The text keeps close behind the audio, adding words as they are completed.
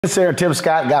Senator Tim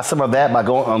Scott got some of that by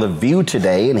going on The View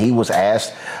today, and he was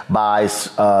asked by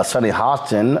Sunny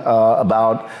Hostin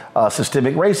about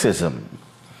systemic racism.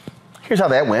 Here's how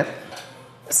that went.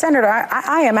 Senator,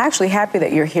 I am actually happy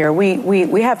that you're here.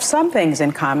 We have some things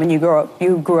in common. You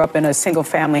grew up in a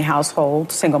single-family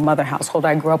household, single-mother household.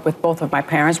 I grew up with both of my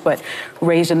parents, but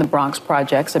raised in the Bronx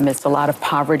projects amidst a lot of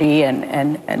poverty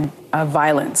and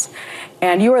violence.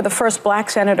 And you are the first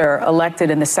black senator elected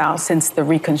in the South since the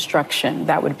Reconstruction.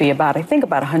 That would be about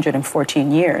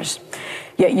 114 years.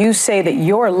 Yet you say that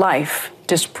your life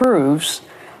disproves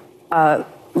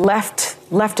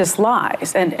leftist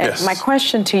lies. And Yes. my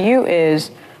question to you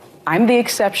is, I'm the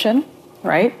exception,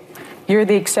 right? You're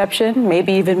the exception.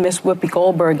 Maybe even Miss Whoopi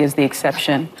Goldberg is the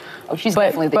exception. Oh, she's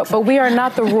definitely the exception. But we are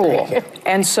not the rule.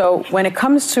 And so when it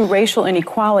comes to racial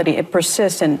inequality, it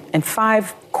persists in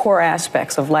 5 core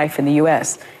aspects of life in the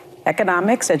U.S.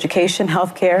 economics, education,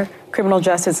 healthcare, criminal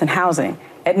justice, and housing.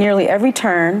 At nearly every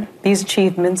turn, these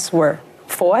achievements were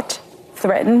fought,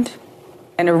 threatened,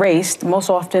 and erased, most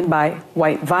often by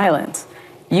white violence.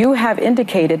 You have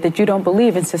indicated that you don't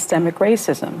believe in systemic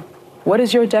racism. What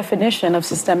is your definition of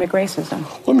systemic racism?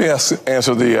 Let me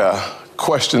answer the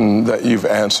question that you've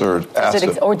answered.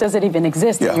 Or does it even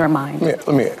exist in your mind? Let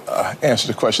me answer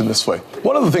the question this way.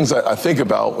 One of the things I think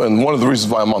about, and one of the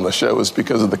reasons why I'm on the show, is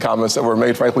because of the comments that were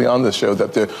made, frankly, on this show,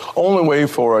 that the only way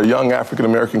for a young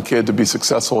African-American kid to be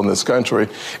successful in this country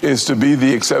is to be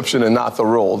the exception and not the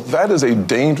rule. That is a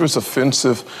dangerous,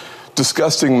 offensive,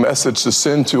 disgusting message to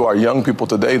send to our young people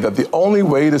today, that the only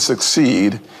way to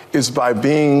succeed is by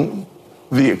being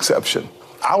the exception.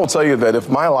 I will tell you that if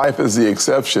my life is the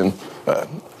exception,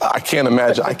 I can't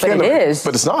imagine. But it is.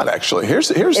 But it's not, actually.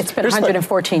 It's been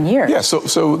 114 years. Yeah,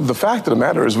 so the fact of the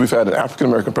matter is we've had an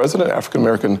African-American president,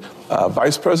 African-American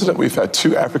vice president. We've had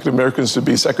 2 African-Americans to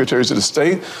be secretaries of the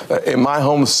state. In my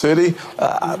home city,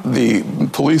 the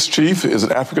police chief is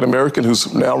an African-American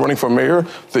who's now running for mayor.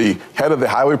 The head of the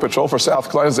highway patrol for South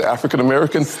Carolina is an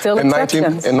African-American. Still in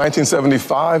exceptions. In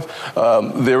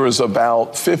 1975, there was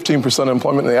about 15%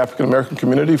 employment in the African-American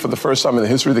community for the first time in the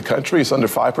history of the country. It's under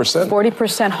 5%.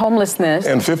 40% homelessness.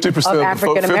 And 50% of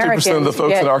African Americans. 50% of the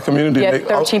folks in our community. Yet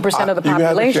 13% of the population. You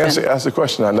had the chance to ask the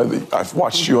question. I know that I've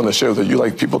watched you on the show that you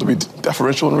like people to be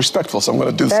deferential and respectful, so I'm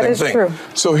going to do the same thing. That is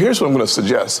true. So here's what I'm going to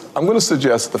suggest. I'm going to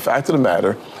suggest the fact of the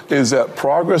matter is that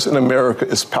progress in America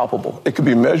is palpable. It can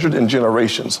be measured in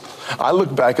generations. I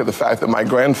look back at the fact that my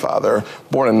grandfather,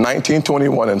 born in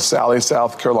 1921 in Sally,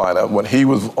 South Carolina, when he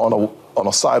was on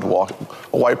a sidewalk,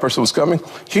 a white person was coming,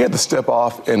 he had to step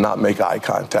off and not make eye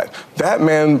contact. That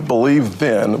man believed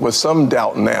then, with some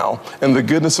doubt now, in the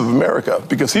goodness of America,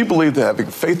 because he believed that having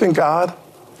faith in God,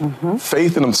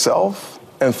 faith in himself,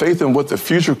 and faith in what the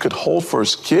future could hold for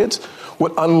his kids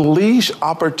would unleash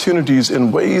opportunities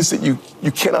in ways that you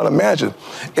cannot imagine.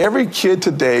 Every kid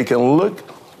today can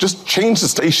just change the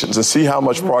stations and see how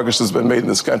much progress has been made in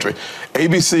this country.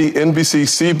 ABC, NBC,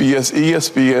 CBS,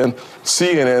 ESPN,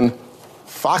 CNN,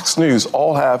 Fox News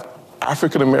all have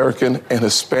African-American and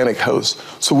Hispanic hosts.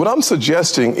 So what I'm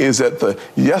suggesting is that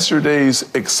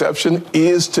yesterday's exception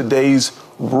is today's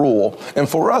rule. And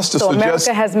for us to suggest—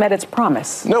 So America has met its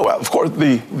promise. No, of course,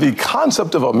 the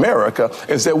concept of America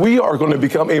is that we are going to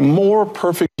become a more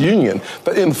perfect union.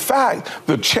 That in fact,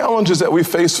 the challenges that we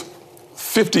face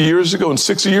 50 years ago and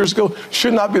 60 years ago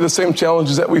should not be the same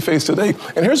challenges that we face today.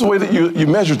 And here's the way that you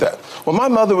measure that. When my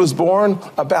mother was born,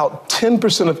 about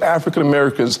 10% of African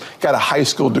Americans got a high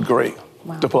school degree,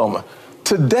 diploma.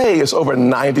 Today, it's over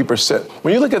 90%.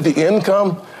 When you look at the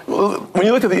income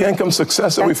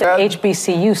success that we've had— That's an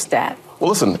HBCU stat. Well,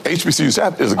 listen,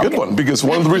 HBCUs is a good one, because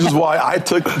one of the reasons why I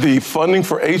took the funding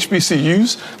for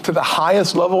HBCUs to the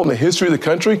highest level in the history of the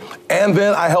country, and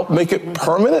then I helped make it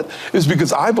permanent, is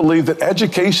because I believe that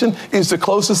education is the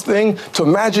closest thing to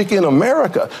magic in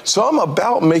America. So I'm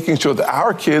about making sure that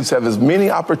our kids have as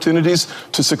many opportunities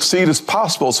to succeed as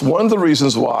possible. It's one of the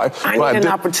reasons why— I need an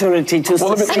opportunity to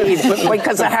succeed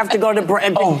because I have to go to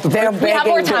break. They're begging. We have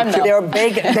more time, though. They're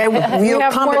begging.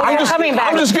 You're coming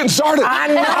back. I'm just getting started. I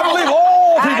know. I believe all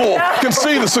people can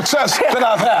see the success that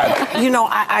I've had. You know,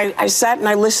 I sat and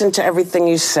I listened to everything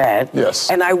you said. Yes.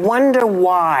 And I wonder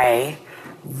why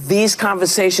these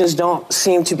conversations don't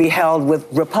seem to be held with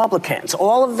Republicans.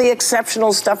 All of the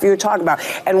exceptional stuff you're talking about.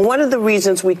 And one of the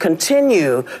reasons we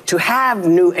continue to have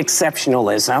new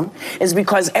exceptionalism is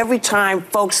because every time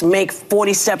folks make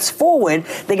 40 steps forward,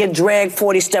 they get dragged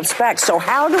 40 steps back. So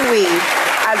how do we,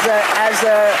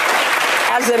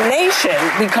 as a nation,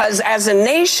 because as a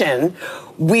nation,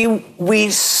 we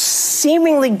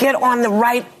seemingly get on the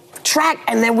right track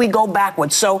and then we go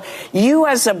backwards. So you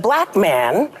as a black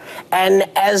man and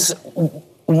as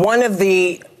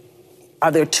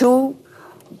are there two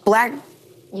black?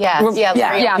 Yeah.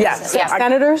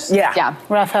 Senators? Yeah.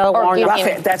 Raphael Warnock.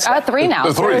 Raphael, that's three now.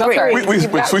 The three.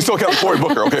 We still count Cory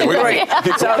Booker, okay? We've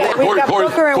got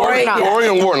Booker and Warnock. Cory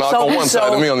and Warnock on one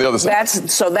side and me on the other side.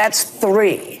 That's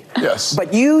three. Yes.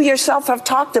 But you yourself have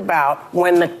talked about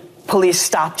when the police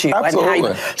stopped you.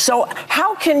 Absolutely. So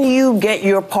how can you get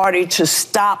your party to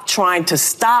stop trying to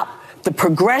stop the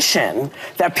progression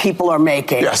that people are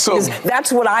making? Yeah, so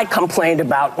that's what I complained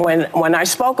about when I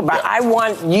spoke about it. I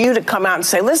want you to come out and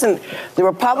say, listen, the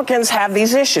Republicans have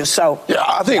these issues. So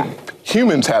I think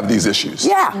humans have these issues.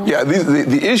 Yeah.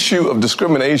 The issue of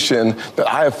discrimination that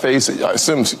I have faced, I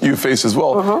assume you face as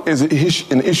well, is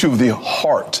an issue of the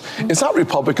heart. It's not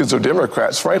Republicans or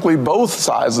Democrats. Frankly, both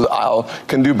sides of the aisle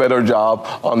can do a better job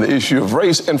on the issue of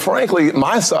race. And frankly,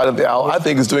 my side of the aisle, I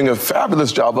think, is doing a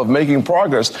fabulous job of making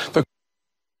progress.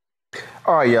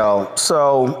 All right, y'all.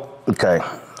 So, okay,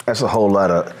 that's a whole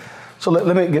lot of. So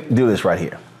let me do this right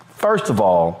here. First of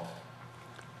all,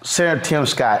 Senator Tim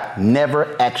Scott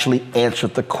never actually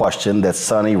answered the question that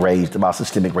Sonny raised about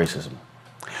systemic racism.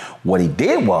 What he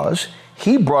did was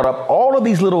he brought up all of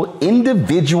these little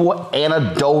individual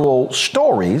anecdotal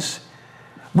stories,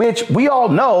 which we all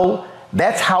know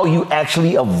that's how you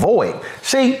actually avoid.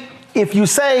 See, if you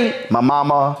say my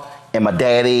mama and my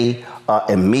daddy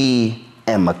and me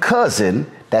and my cousin,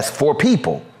 that's four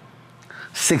people.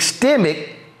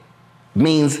 Systemic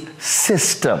means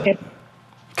system.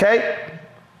 Okay?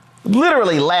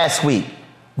 Literally last week,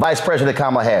 Vice President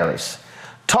Kamala Harris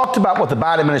talked about what the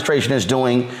Biden administration is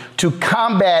doing to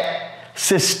combat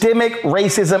systemic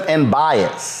racism and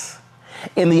bias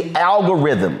in the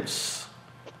algorithms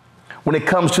when it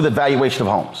comes to the valuation of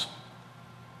homes.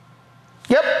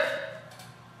 Yep,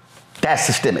 that's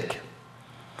systemic.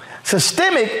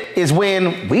 Systemic is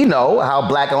when we know how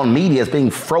black-owned media is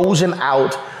being frozen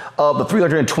out of the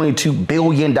 $322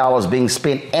 billion being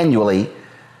spent annually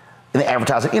in the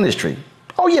advertising industry.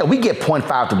 Oh yeah, we get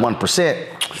 0.5 to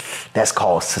 1%. That's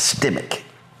called systemic.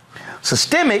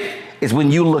 Systemic is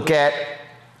when you look at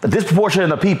the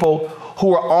disproportion of people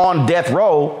who are on death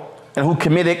row and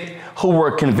who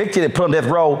were convicted and put on death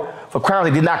row for crimes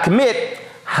they did not commit.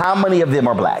 How many of them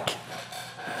are black?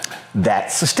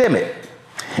 That's systemic.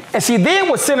 And see, then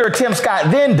what Senator Tim Scott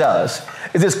then does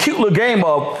is this cute little game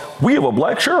of, we have a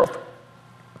black sheriff.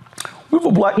 We have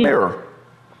a black mayor.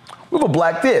 We have a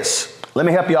black this. Let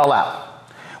me help you all out.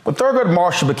 When Thurgood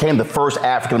Marshall became the first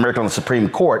African-American on the Supreme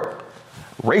Court,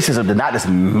 racism did not just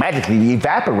magically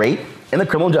evaporate in the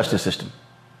criminal justice system.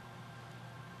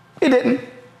 It didn't.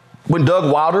 When Doug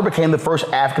Wilder became the first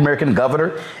African-American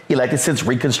governor elected since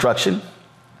Reconstruction,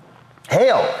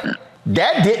 hell,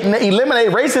 that didn't eliminate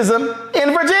racism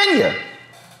in Virginia.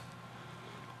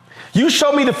 You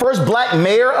show me the first black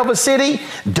mayor of a city,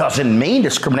 doesn't mean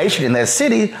discrimination in that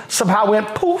city somehow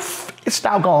went poof, it's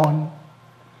now gone.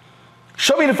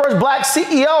 Show me the first black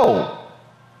CEO.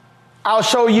 I'll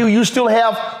show you still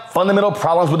have fundamental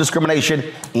problems with discrimination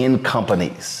in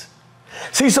companies.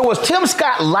 See, so what Tim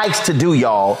Scott likes to do,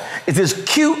 y'all, is this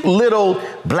cute little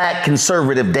black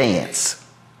conservative dance.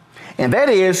 And that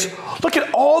is, look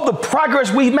at all the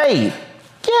progress we've made.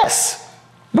 Yes,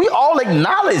 we all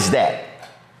acknowledge that.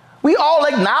 We all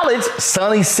acknowledge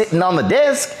Sonny sitting on the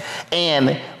desk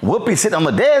and Whoopi sitting on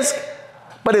the desk,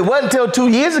 but it wasn't until 2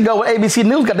 years ago when ABC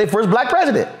News got their first black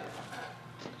president.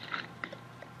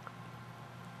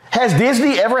 Has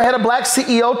Disney ever had a black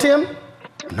CEO, Tim?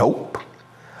 Nope.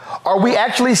 Are we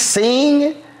actually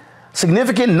seeing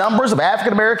significant numbers of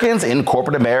African Americans in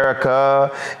corporate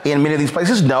America, in many of these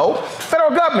places? No.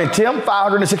 Federal government, Tim,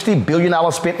 $560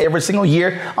 billion spent every single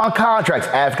year on contracts.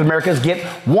 African Americans get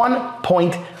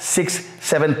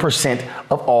 1.67%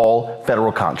 of all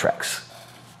federal contracts.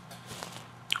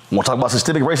 Want to talk about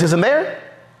systemic racism there?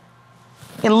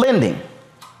 In lending,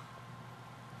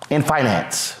 in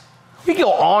finance. We can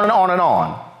go on and on and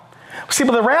on. See,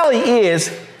 but the reality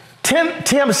is,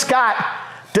 Tim Scott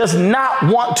does not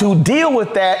want to deal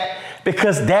with that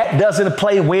because that doesn't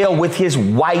play well with his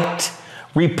white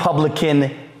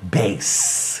Republican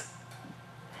base.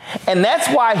 And that's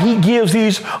why he gives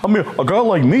these, a guy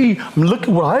like me, look at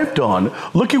what I've done.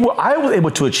 Look at what I was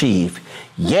able to achieve.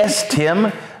 Yes,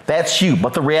 Tim, that's you.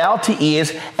 But the reality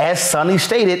is, as Sonny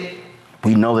stated,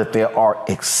 we know that there are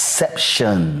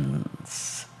exceptions.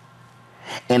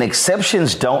 And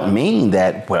exceptions don't mean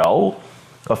that, well,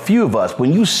 a few of us,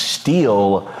 when you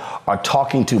still are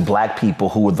talking to black people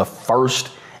who were the first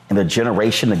in their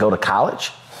generation to go to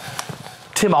college.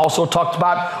 Tim also talked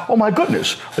about, oh my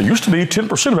goodness, there used to be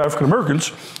 10% of African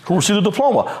Americans who received a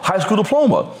diploma, high school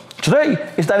diploma. Today,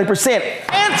 it's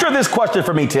 90%. Answer this question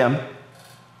for me, Tim.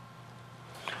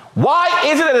 Why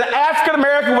is it that an African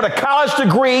American with a college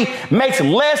degree makes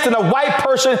less than a white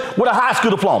person with a high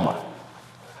school diploma?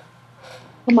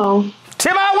 Come on.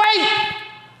 Tim, I'll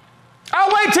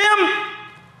wait, Tim.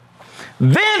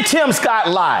 Then Tim Scott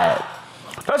lied.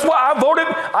 That's why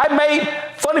I made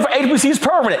funding for HBCUs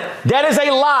permanent. That is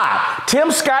a lie.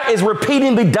 Tim Scott is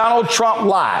repeating the Donald Trump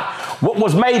lie. What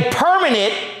was made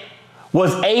permanent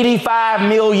was $85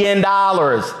 million.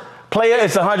 Player,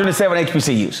 it's 107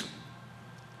 HBCUs.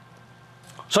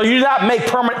 So you did not make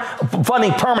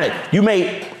funding permanent. You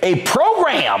made a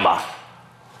program,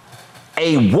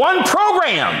 one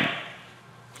program.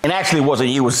 And actually it wasn't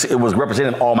you, it was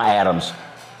Representative Alma Adams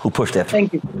who pushed that through.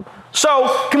 Thank you.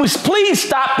 So can we please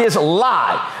stop this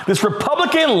lie, this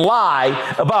Republican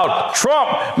lie about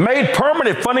Trump made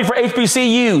permanent funding for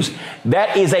HBCUs?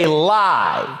 That is a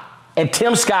lie. And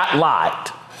Tim Scott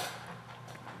lied.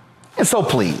 And so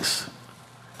please,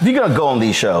 if you're going to go on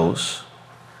these shows,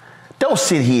 don't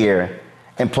sit here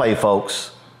and play,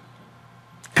 folks.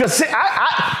 Because,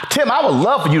 Tim, I would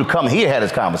love for you to come here and have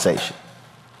this conversation.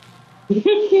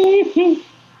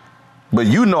 But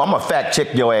you know I'm going to fact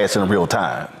check your ass in real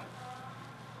time.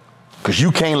 Because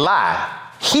you can't lie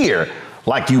here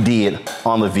like you did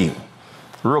on The View.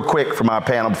 Real quick from our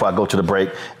panel before I go to the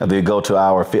break and then go to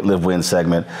our Fit, Live, Win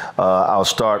segment. I'll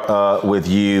start with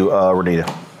you, Renita.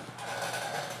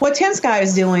 What Tim Scott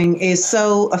is doing is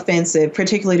so offensive,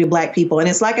 particularly to Black people. And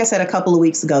it's like I said a couple of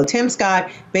weeks ago, Tim Scott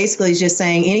basically is just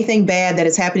saying anything bad that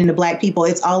is happening to Black people,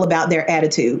 it's all about their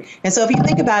attitude. And so if you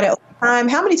think about it,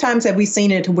 how many times have we seen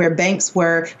it to where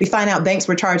we find out banks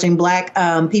were charging Black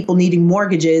people needing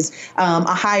mortgages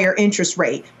a higher interest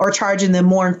rate or charging them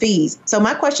more in fees? So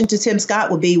my question to Tim Scott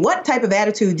would be, what type of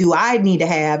attitude do I need to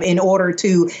have in order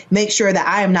to make sure that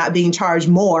I am not being charged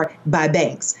more by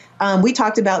banks? We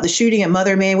talked about the shooting at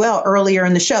Mother Emanuel earlier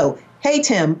in the show. Hey,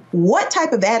 Tim, what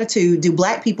type of attitude do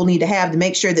Black people need to have to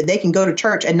make sure that they can go to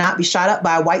church and not be shot up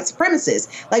by a white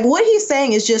supremacist? Like, what he's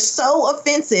saying is just so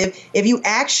offensive if you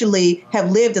actually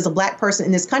have lived as a Black person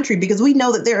in this country, because we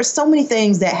know that there are so many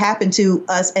things that happen to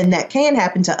us and that can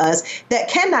happen to us that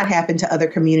cannot happen to other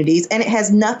communities. And it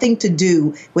has nothing to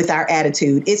do with our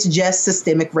attitude. It's just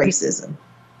systemic racism.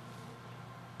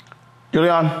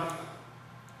 Julian?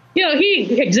 You know,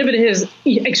 he exhibited his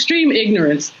extreme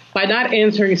ignorance by not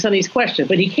answering Sonny's question,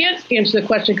 but he can't answer the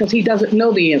question because he doesn't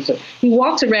know the answer. He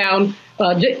walks around,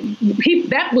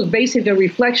 that was basically a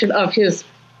reflection of his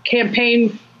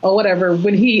campaign or whatever,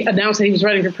 when he announced that he was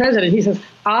running for president. He says,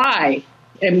 I'm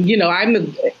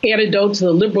the antidote to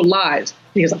the liberal lies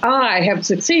because I have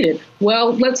succeeded.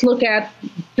 Well, let's look at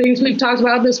things we've talked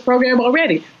about in this program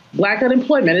already. Black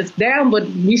unemployment, it's down, but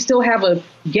we still have a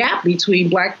gap between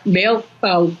Black male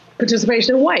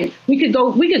participation and white. We could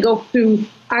go through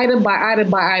item by item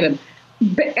by item.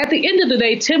 But at the end of the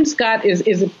day, Tim Scott is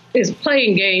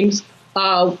playing games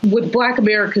with Black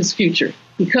America's future.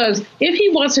 Because if he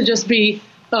wants to just be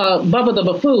Bubba the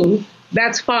Buffoon,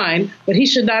 that's fine, but he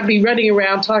should not be running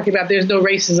around talking about there's no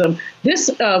racism. This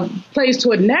plays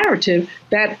to a narrative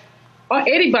that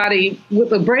anybody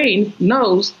with a brain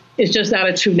knows is just not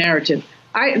a true narrative.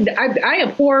 I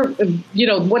abhor,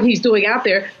 what he's doing out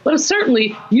there, but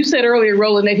certainly, you said earlier,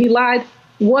 Roland, that he lied.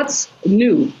 What's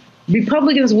new?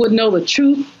 Republicans would know the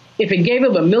truth if it gave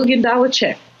him $1 million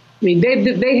check. I mean,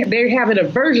 they have an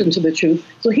aversion to the truth,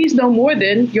 so he's no more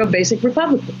than your basic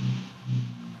Republican.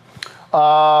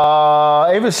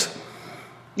 Avis?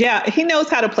 Yeah, he knows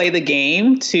how to play the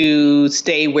game to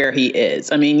stay where he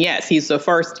is. I mean, yes, he's the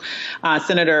first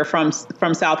senator from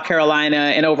South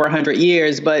Carolina in over 100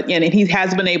 years, and he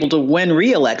has been able to win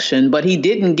re-election, but he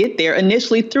didn't get there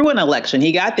initially through an election.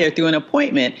 He got there through an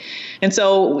appointment. And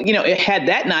so, had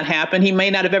that not happened, he may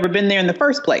not have ever been there in the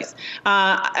first place.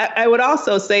 I would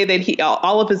also say that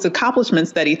all of his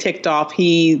accomplishments that he ticked off,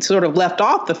 he sort of left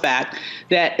off the fact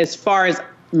that as far as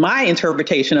my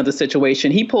interpretation of the situation,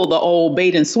 he pulled the old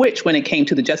bait and switch when it came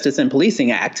to the Justice and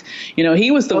Policing Act. He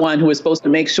was the one who was supposed to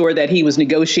make sure that he was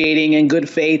negotiating in good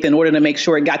faith in order to make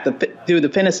sure it got through the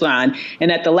finish line.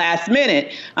 And at the last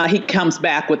minute, he comes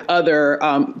back with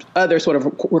other sort of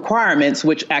requirements,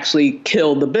 which actually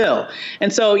killed the bill.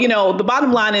 And so, the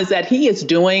bottom line is that he is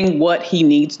doing what he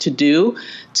needs to do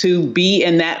to be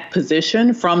in that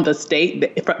position from the state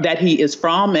that he is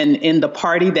from and in the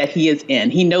party that he is in.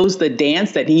 He knows the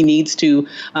dance that he needs to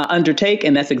undertake,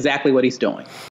 and that's exactly what he's doing.